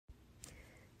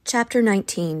Chapter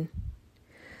 19.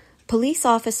 Police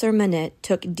Officer Manette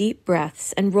took deep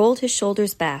breaths and rolled his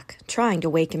shoulders back, trying to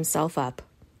wake himself up.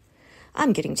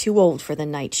 "I'm getting too old for the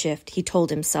night shift," he told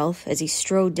himself as he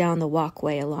strode down the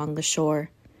walkway along the shore.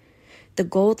 The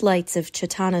gold lights of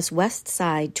Chitana's west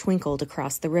side twinkled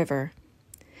across the river.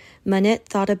 Manette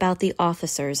thought about the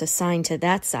officers assigned to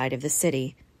that side of the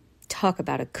city. Talk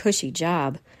about a cushy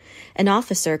job. An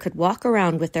officer could walk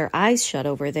around with their eyes shut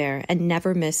over there and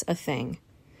never miss a thing.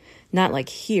 Not like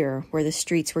here, where the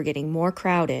streets were getting more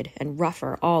crowded and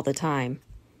rougher all the time.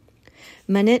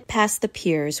 Manette passed the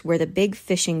piers where the big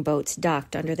fishing boats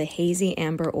docked under the hazy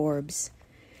amber orbs.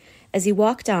 As he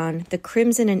walked on, the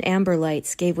crimson and amber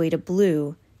lights gave way to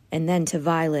blue and then to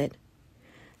violet.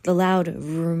 The loud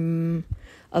vroom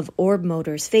of orb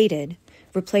motors faded,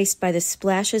 replaced by the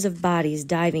splashes of bodies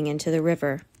diving into the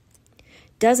river.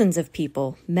 Dozens of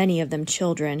people, many of them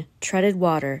children, treaded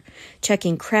water,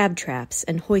 checking crab traps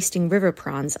and hoisting river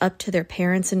prawns up to their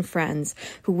parents and friends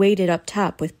who waited up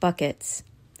top with buckets.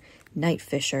 Night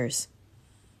fishers.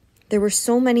 There were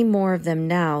so many more of them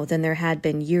now than there had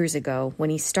been years ago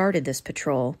when he started this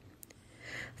patrol.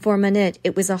 For Manette,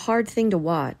 it was a hard thing to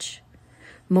watch.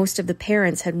 Most of the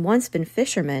parents had once been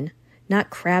fishermen,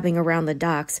 not crabbing around the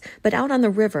docks, but out on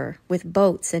the river with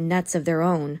boats and nets of their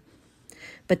own.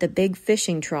 But the big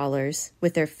fishing trawlers,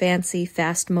 with their fancy,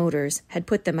 fast motors, had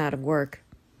put them out of work.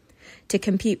 To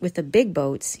compete with the big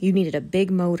boats, you needed a big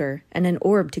motor and an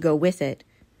orb to go with it.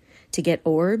 To get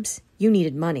orbs, you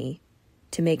needed money.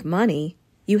 To make money,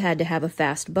 you had to have a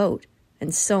fast boat,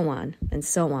 and so on, and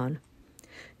so on.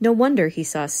 No wonder he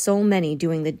saw so many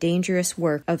doing the dangerous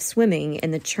work of swimming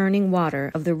in the churning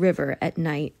water of the river at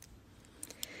night.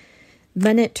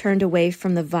 Manette turned away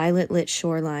from the violet-lit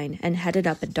shoreline and headed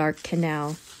up a dark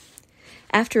canal.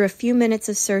 After a few minutes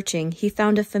of searching, he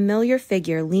found a familiar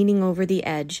figure leaning over the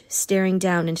edge, staring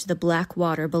down into the black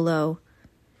water below.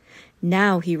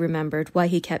 Now he remembered why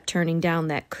he kept turning down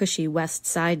that cushy West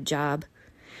Side job.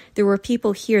 There were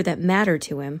people here that mattered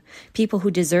to him, people who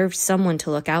deserved someone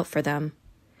to look out for them.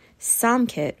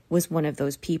 Samkit was one of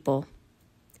those people.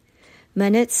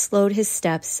 Manette slowed his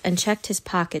steps and checked his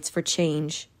pockets for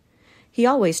change. He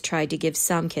always tried to give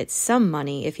Samkit some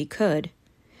money if he could.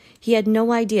 He had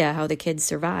no idea how the kid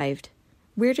survived.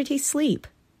 Where did he sleep?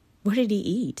 What did he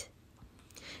eat?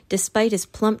 Despite his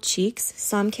plump cheeks,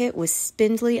 Samkit was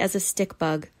spindly as a stick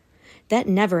bug. That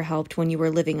never helped when you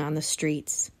were living on the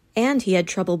streets. And he had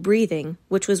trouble breathing,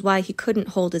 which was why he couldn't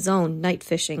hold his own night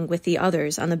fishing with the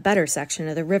others on the better section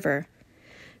of the river.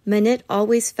 Manette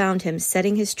always found him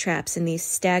setting his traps in these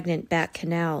stagnant back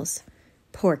canals.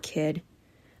 Poor kid.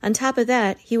 On top of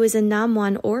that, he was a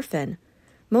Namwan orphan.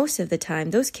 Most of the time,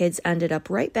 those kids ended up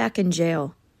right back in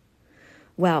jail.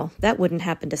 Well, that wouldn't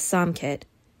happen to Samkit,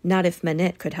 not if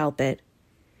Manette could help it.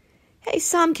 "Hey,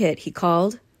 Samkit," he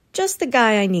called. "Just the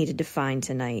guy I needed to find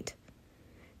tonight."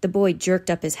 The boy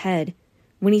jerked up his head.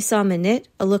 When he saw Manette,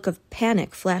 a look of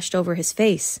panic flashed over his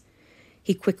face.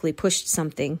 He quickly pushed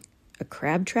something, a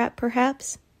crab trap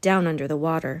perhaps, down under the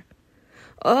water.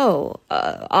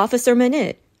 Officer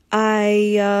Manette.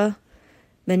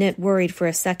 Manette worried for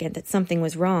a second that something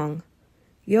was wrong.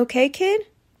 "You okay, kid?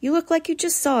 You look like you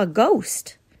just saw a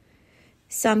ghost."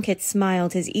 Samkit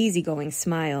smiled his easygoing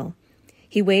smile.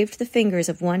 He waved the fingers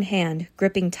of one hand,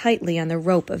 gripping tightly on the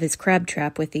rope of his crab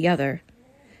trap with the other.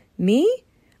 "Me?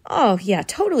 Oh, yeah,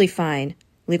 totally fine.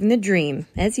 Living the dream,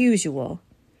 as usual."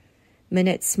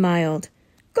 Manette smiled.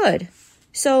 "Good.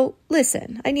 So,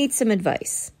 listen, I need some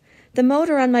advice. The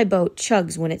motor on my boat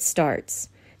chugs when it starts.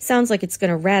 Sounds like it's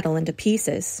going to rattle into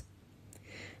pieces."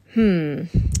 You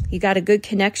got a good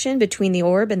connection between the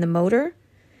orb and the motor?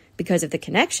 Because if the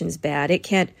connection's bad, it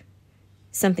can't..."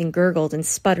 Something gurgled and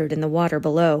sputtered in the water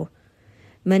below.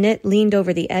 Manette leaned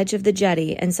over the edge of the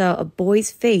jetty and saw a boy's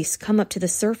face come up to the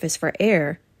surface for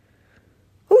air.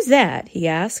 "Who's that?" he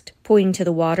asked, pointing to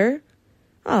the water.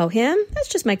 "Oh, him? That's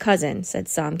just my cousin," said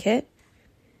Samkit.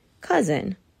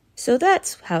 Cousin. So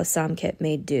that's how Samkit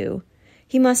made do.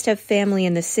 He must have family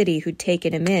in the city who'd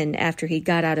taken him in after he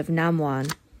got out of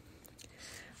Namwan.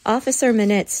 Officer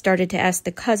Manette started to ask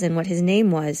the cousin what his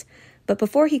name was, but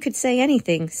before he could say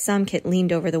anything, Samkit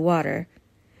leaned over the water.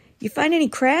 "You find any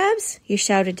crabs?" he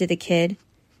shouted to the kid.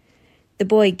 The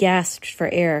boy gasped for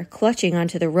air, clutching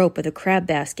onto the rope of the crab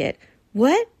basket.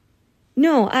 "What?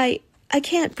 No, I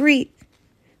can't breathe."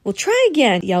 "Well, try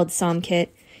again," yelled Samkit.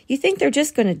 "You think they're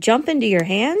just going to jump into your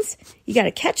hands? You got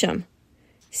to catch 'em."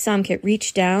 Samkit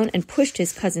reached down and pushed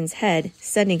his cousin's head,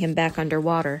 sending him back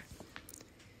underwater.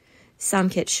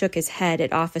 Samkit shook his head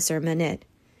at Officer Manette.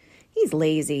 "He's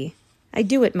lazy. I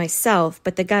do it myself,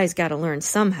 but the guy's got to learn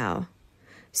somehow.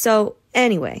 So,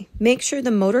 Anyway, make sure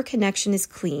the motor connection is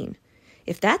clean.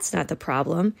 If that's not the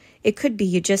problem, it could be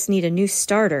you just need a new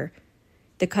starter.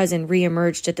 The cousin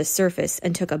reemerged at the surface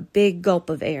and took a big gulp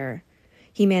of air.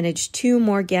 He managed 2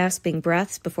 more gasping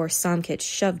breaths before Samkit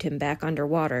shoved him back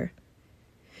underwater.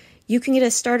 You can get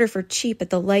a starter for cheap at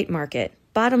the light market,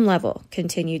 bottom level,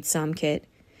 continued Samkit.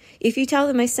 If you tell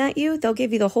them I sent you, they'll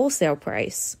give you the wholesale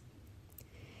price.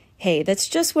 Hey, that's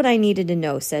just what I needed to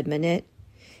know, said Manit.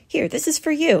 Here, this is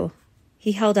for you.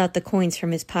 He held out the coins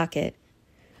from his pocket.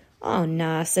 Oh,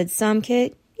 nah, said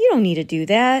Samkit. You don't need to do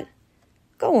that.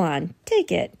 Go on,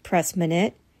 take it, pressed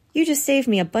Manit. You just saved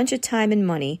me a bunch of time and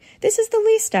money. This is the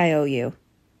least I owe you.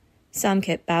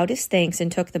 Samkit bowed his thanks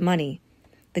and took the money.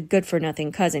 The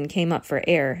good-for-nothing cousin came up for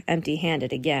air,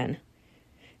 empty-handed again.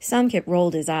 Samkit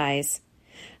rolled his eyes.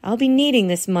 I'll be needing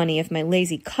this money if my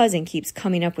lazy cousin keeps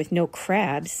coming up with no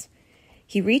crabs.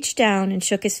 He reached down and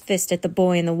shook his fist at the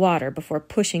boy in the water before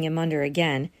pushing him under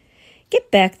again. Get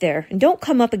back there, and don't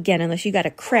come up again unless you got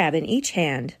a crab in each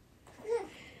hand.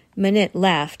 Manit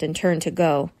laughed and turned to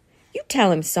go. You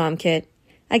tell him, Samkit.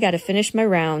 I got to finish my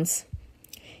rounds.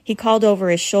 He called over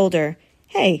his shoulder.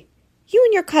 Hey, you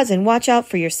and your cousin watch out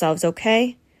for yourselves,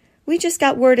 okay? We just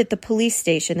got word at the police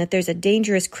station that there's a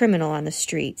dangerous criminal on the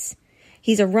streets.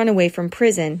 He's a runaway from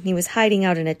prison. He was hiding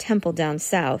out in a temple down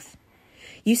south.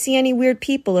 You see any weird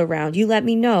people around, you let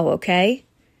me know, okay?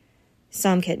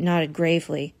 Samkit nodded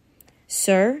gravely.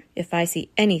 Sir, if I see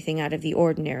anything out of the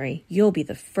ordinary, you'll be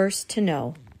the first to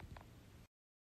know.